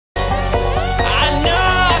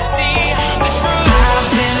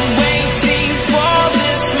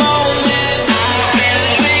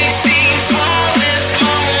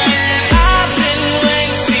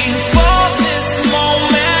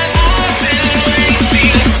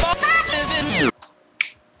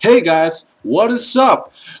Hey guys, what is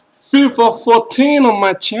up? FIFA 14 on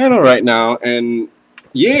my channel right now, and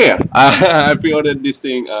yeah, I pre-ordered this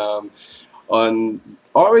thing on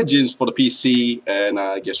Origins for the PC,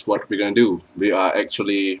 and guess what we're gonna do? We're gonna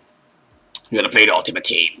play the Ultimate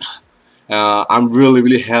Team. I'm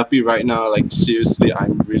really happy right now. Like seriously,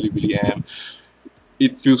 I'm really am.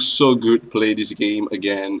 It feels so good to play this game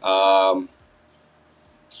again.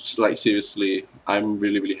 Like seriously, I'm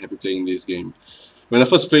really happy playing this game. When I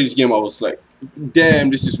first played this game, I was like, damn,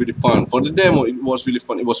 this is really fun. For the demo, it was really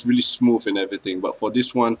fun. It was really smooth and everything. But for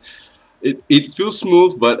this one, it feels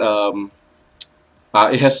smooth, but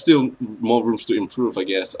it has still more rooms to improve, I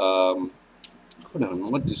guess. Hold on,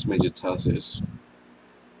 what this major task is.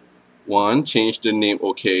 One, change the name,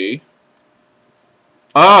 okay.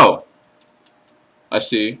 Oh! I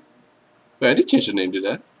see. Wait, I did change the name, did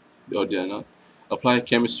I? Or did I not? Apply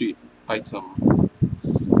chemistry item.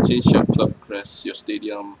 Change your club crest, your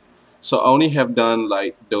stadium. So I only have done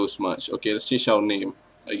like those much. Okay, let's change our name,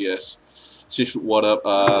 I guess. Change what up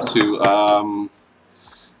to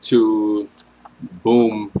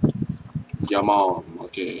Boom Yamam.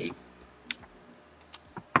 Okay.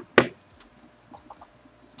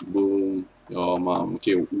 Boom Yamam.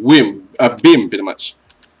 Okay, Bim pretty much.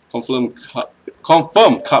 Confirm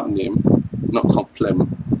cup name, not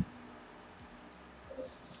compliment.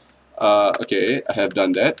 Okay, I have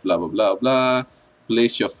done that. Blah blah blah blah.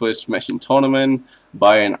 Place your first match in tournament.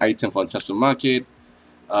 Buy an item from transfer market.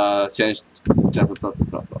 Change. Blah, blah,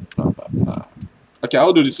 blah, blah, blah, blah. Okay,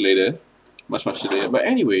 I'll do this later. Much later. But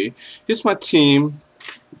anyway, here's my team.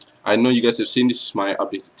 I know you guys have seen this is my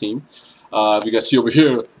updated team. You guys see over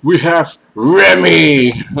here, we have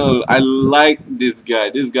Remy. I like this guy.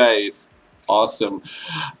 This guy is awesome.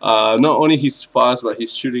 Not only he's fast, but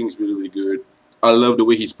his shooting is really good. I love the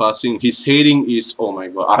way he's passing. His heading is, oh my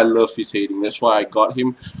god, I love his heading. That's why I got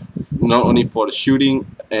him. Not only for the shooting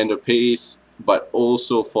and the pace, but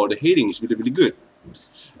also for the heading. It's really good.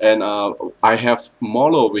 And I have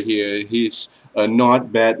Molo over here. He's a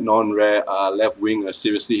not bad, non-rare left winger.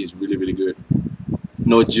 Seriously, he's really good.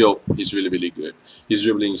 No joke, he's really good. His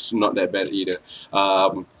dribbling is not that bad either.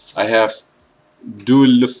 I have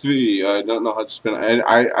Dulufi. I don't know how to spell.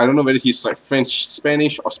 I don't know whether he's like French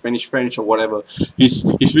Spanish or Spanish French or whatever. He's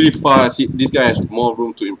really fast. This guy has more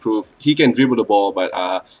room to improve. He can dribble the ball, but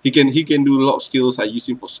he can do a lot of skills. I use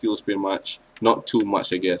him for skills pretty much. Not too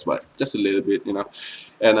much, I guess, but just a little bit, you know.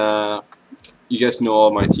 And you guys know all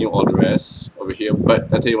my team, all the rest over here.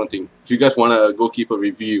 But I tell you one thing: if you guys want a goalkeeper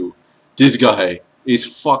review, this guy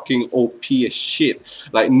is fucking OP as shit.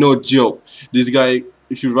 Like no joke. This guy,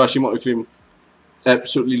 if you rush him up with him,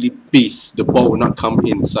 absolutely beast. The ball will not come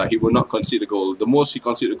inside. He will not concede a goal. The most he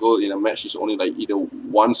conceded a goal in a match is only like either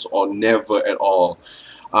once or never at all.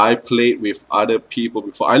 I played with other people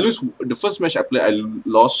before. The first match I played, I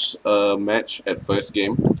lost a match at first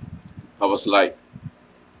game. I was like,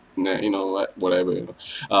 nah, you know what, whatever. You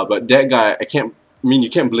know. But that guy, you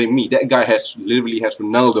can't blame me. That guy literally has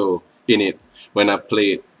Ronaldo in it when I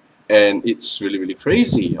played, and it's really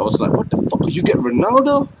crazy. I was like, what the fuck? You get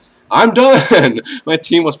Ronaldo? I'm done. My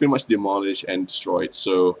team was pretty much demolished and destroyed.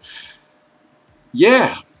 So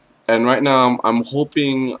yeah, and right now I'm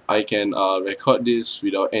hoping I can record this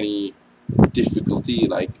without any difficulty,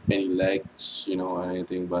 like any lags, you know, or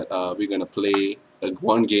anything. But we're gonna play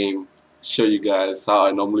one game, show you guys how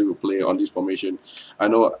I normally would play on this formation. I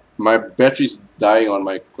know my battery's dying on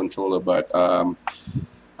my controller, but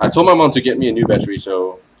I told my mom to get me a new battery,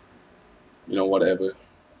 so you know, whatever.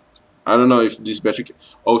 I don't know if this battery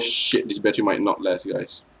oh shit, this battery might not last,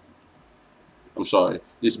 guys. I'm sorry,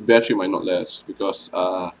 this battery might not last because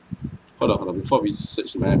hold on, before we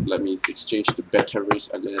search the map, let me exchange the batteries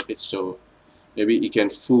a little bit so maybe it can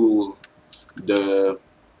fool the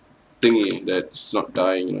thingy that's not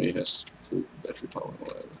dying, you know, it has full battery power or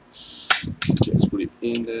whatever. Okay, let's put it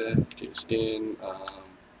in there. Okay, it's in.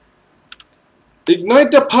 Ignite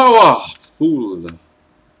the power! Fool.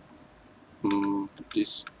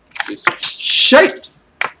 This shit!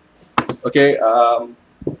 Okay,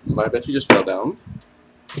 my battery just fell down.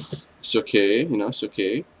 It's okay, you know, it's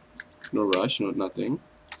okay. No rush, no nothing.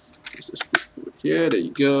 Let's just put it here, there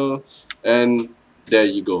you go. And there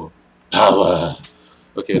you go. Power!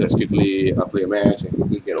 Okay, let's quickly play a match and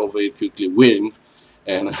quickly get over it, quickly win.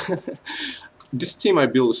 And this team I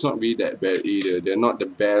built is not really that bad either. They're not the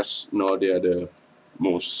best, nor they are the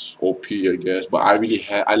most OP, I guess. But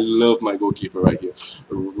I love my goalkeeper right here,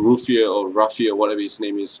 Raffia, whatever his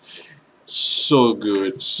name is. So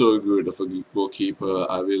good of a goalkeeper.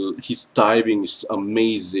 His diving is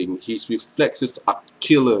amazing. His reflexes are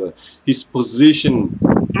killer. His position,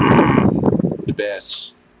 the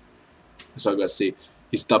best. That's all I gotta say.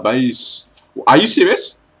 He's the base. Are you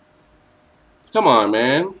serious? Come on,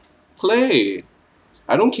 man. Play.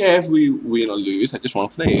 I don't care if we win or lose. I just want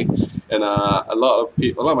to play. And a lot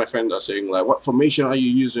of my friends are saying like, "What formation are you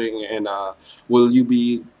using?" And will you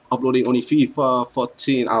be uploading only FIFA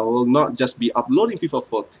 14? I will not just be uploading FIFA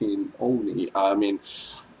 14 only. I mean,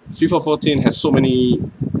 FIFA 14 has so many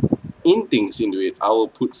things into it. I will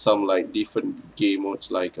put some like different game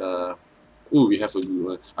modes like ooh, we have a good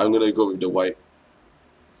one. I'm gonna go with the white.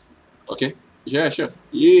 Okay. Yeah, sure.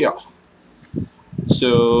 Yeah.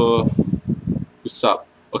 So what's up?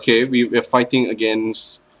 Okay, we're fighting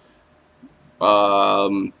against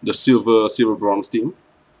the silver bronze team.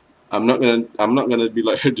 I'm not gonna be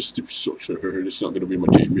like, hey, this team sucks. This is not gonna be my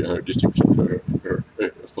team. Yeah, this team sucks.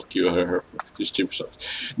 Fuck you. This team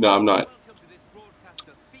sucks. No, I'm not.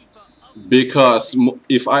 Because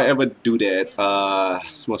if I ever do that,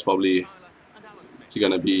 it's most probably it's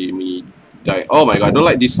gonna be me die. Oh my god, I don't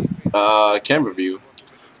like this camera view.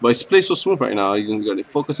 But it's playing so smooth right now. You're gonna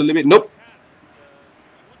focus a little bit. Nope.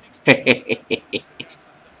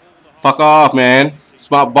 Fuck off, man. It's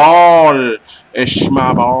my ball. It's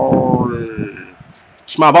my ball.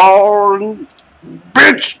 It's my ball.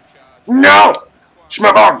 Bitch! No! It's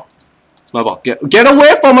my ball. It's my ball. Get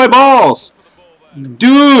away from my balls!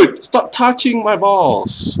 Dude! Stop touching my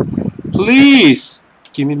balls. Please!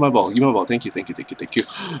 Give me my ball. Give me my ball. Thank you.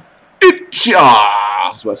 Itcha! I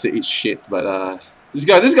was about to say it's shit, but this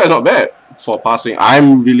guy's not bad for passing.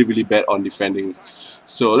 I'm really bad on defending.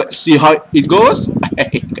 So let's see how it goes.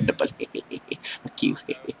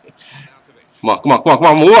 Come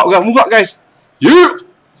on, move up, guys. You.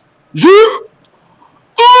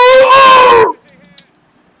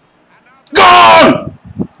 Gone.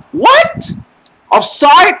 What?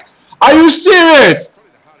 Offside? Are you serious?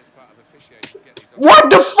 What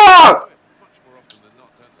the fuck?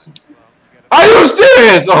 Are you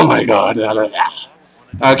serious? Oh my god.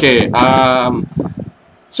 Okay.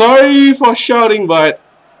 Sorry for shouting, but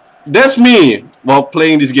that's me while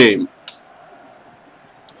playing this game.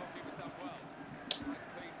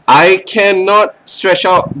 I cannot stretch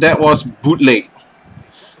out. That was bootleg.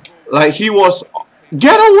 Like he was.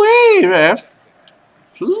 Get away, ref!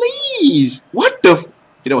 Please. What the?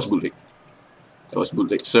 Yeah, that was bootleg. That was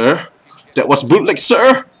bootleg, sir. That was bootleg,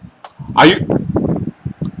 sir. Are you?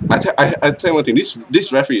 I tell you one thing.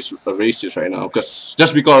 This referee is a racist right now because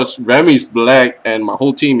Remy is black and my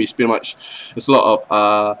whole team is pretty much. There's a lot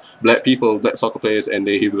of black people, black soccer players, and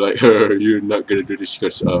he'll be like, "You're not gonna do this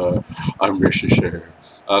because I'm racist."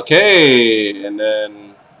 Okay, and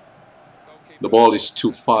then the ball is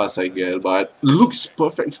too fast, I guess, but looks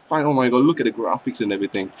perfect fine. Oh my god, look at the graphics and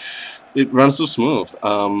everything. It runs so smooth.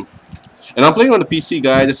 And I'm playing on the PC,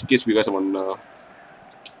 guys, just in case you guys want to know.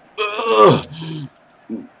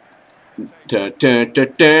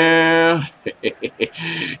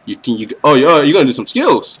 You think you? Oh, you're gonna do some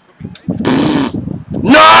skills?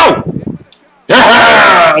 No!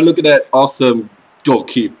 Yeah! Look at that awesome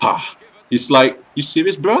goalkeeper. He's like, you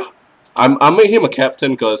serious, bro? I made him a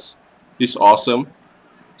captain because he's awesome,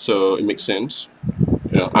 so it makes sense.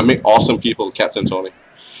 You know, I make awesome people captains only.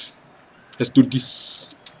 Let's do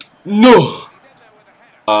this. No.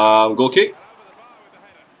 Goal kick.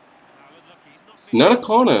 Not a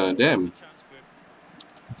corner. Damn.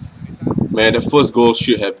 Man, the first goal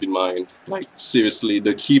should have been mine. Like seriously,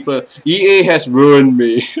 the keeper. EA has ruined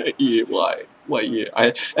me. EA, why? Why EA?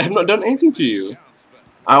 I have not done anything to you.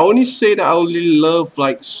 I only say that I only love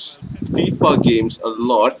like FIFA games a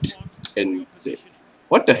lot. And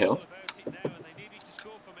what the hell?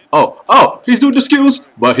 Oh, he's doing the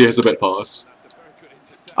skills, but he has a bad pass.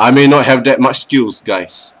 I may not have that much skills,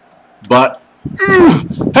 guys, but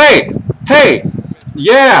hey,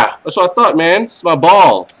 yeah, that's what I thought, man. It's my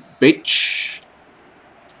ball, bitch.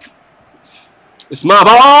 It's my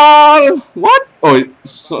ball. What? Oh,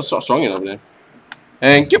 it's not strong enough, man.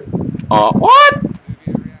 Thank you. What?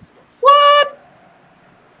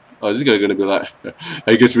 Oh, this guy gonna be like,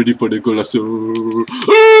 I get ready for the goal.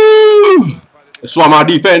 That's why my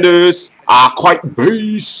defenders are quite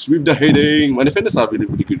base with the heading. My defenders are really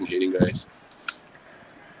good in heading, guys.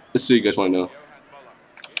 Let's see, you guys want to know.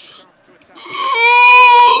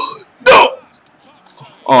 No!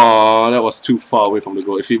 Oh, that was too far away from the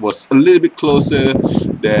goal. If it was a little bit closer,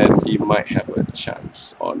 then he might have a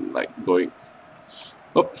chance on like going.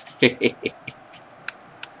 Oh,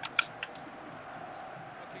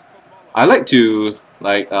 I like to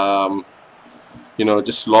like you know,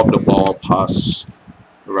 just lob the ball pass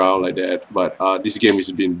around like that, but this game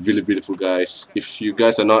has been really beautiful, guys. If you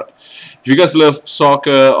guys love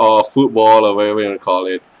soccer or football or whatever you want to call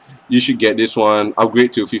it, You should get this one.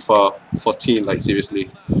 Upgrade to FIFA 14. Like seriously,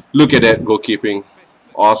 look at that goalkeeping.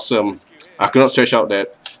 Awesome. I cannot stretch out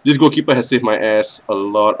that. This goalkeeper has saved my ass a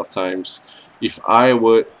lot of times. If I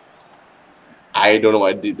were, I don't know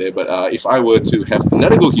what I did there, but if I were to have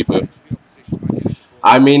another goalkeeper,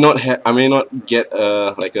 I may not get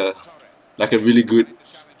like a really good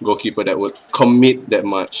goalkeeper that would commit that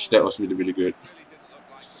much. That was really, really good.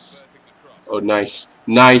 Oh, nice,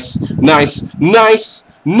 nice, nice, nice,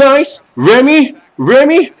 nice. Remy,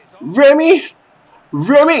 Remy, Remy,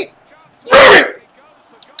 Remy, Remy.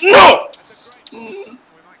 No,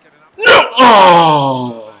 no.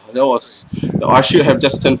 Oh, that was. I should have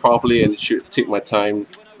just turned properly and should take my time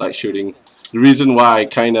like shooting. The reason why I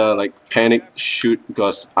kinda like panic shoot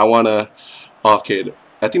because I wanna. Okay,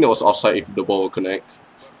 I think that was offside if the ball will connect.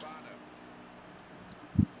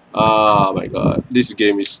 Oh my god, this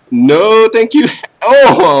game is no thank you.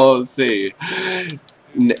 Oh, see,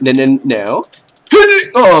 now.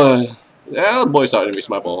 Oh, yeah, boys out and miss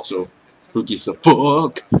my ball. So who gives a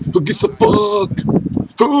fuck? Who gives a fuck?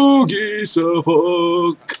 Who gives a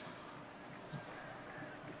fuck?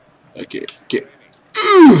 Okay, okay.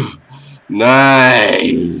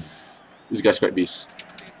 Nice. This guy's quite beast.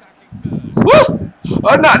 Woo!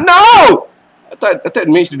 Oh no! No! I thought I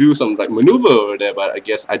managed to do some like maneuver over there, but I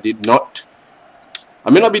guess I did not.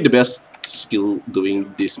 I may not be the best skill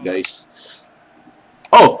doing this, guys.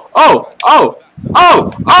 Oh! Oh! Oh! Oh!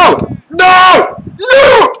 Oh! No!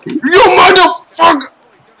 No! You motherfucker!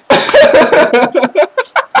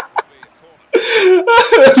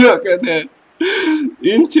 Look at that.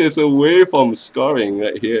 Inches away from scoring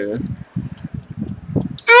right here.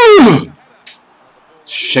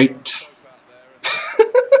 Shit.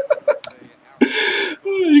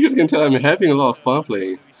 You guys can tell I'm having a lot of fun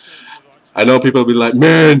playing. I know people will be like,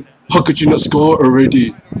 man, how could you not score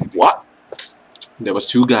already? What? There was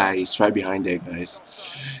two guys right behind there, guys.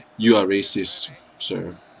 You are racist,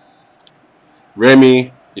 sir.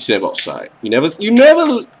 Remy is never offside. You never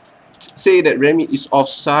say that Remy is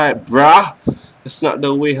offside, bruh. That's not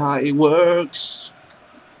the way how it works.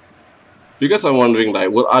 If you guys are wondering, like,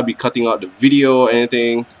 will I be cutting out the video or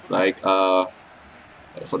anything? Like, for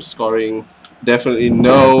the scoring? Definitely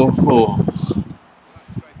no. Oh.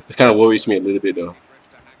 It kind of worries me a little bit though.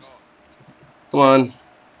 Come on.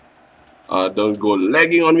 Don't go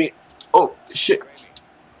lagging on me. Oh, shit.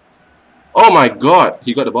 Oh my god.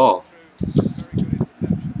 He got the ball.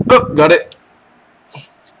 Oh, got it.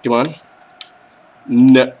 Come on.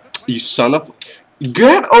 No. You son of...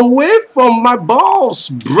 Get away from my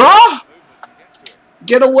balls, bruh!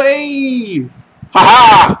 Get away!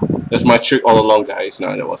 Haha! That's my trick all along, guys.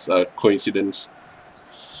 Nah, that was a coincidence.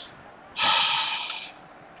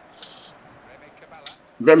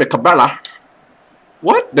 Remy Cabela.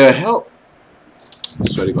 What the hell? I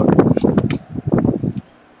swear to God.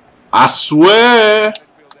 I swear.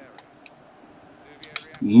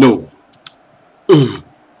 No. Ugh.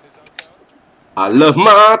 I love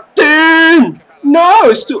my team. No,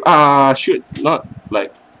 it's too. Shoot, not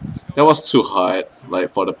like that was too hard. Like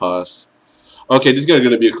for the pass. Okay, this guy is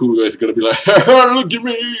gonna be a cool guy. He's gonna be like, look at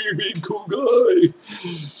me, big cool guy.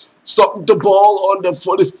 Stop the ball on the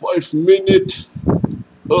 45th minute.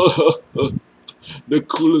 The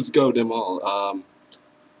coolest guy of them all.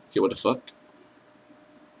 Okay, what the fuck?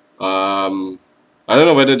 I don't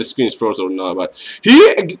know whether the screen is frozen or not, but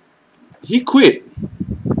he quit.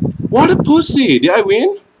 What a pussy! Did I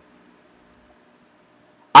win?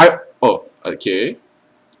 Oh, okay.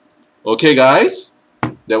 Okay, guys.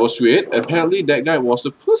 That was weird. Apparently, that guy was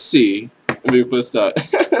a pussy when we first start.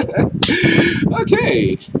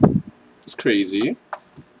 Okay. It's crazy.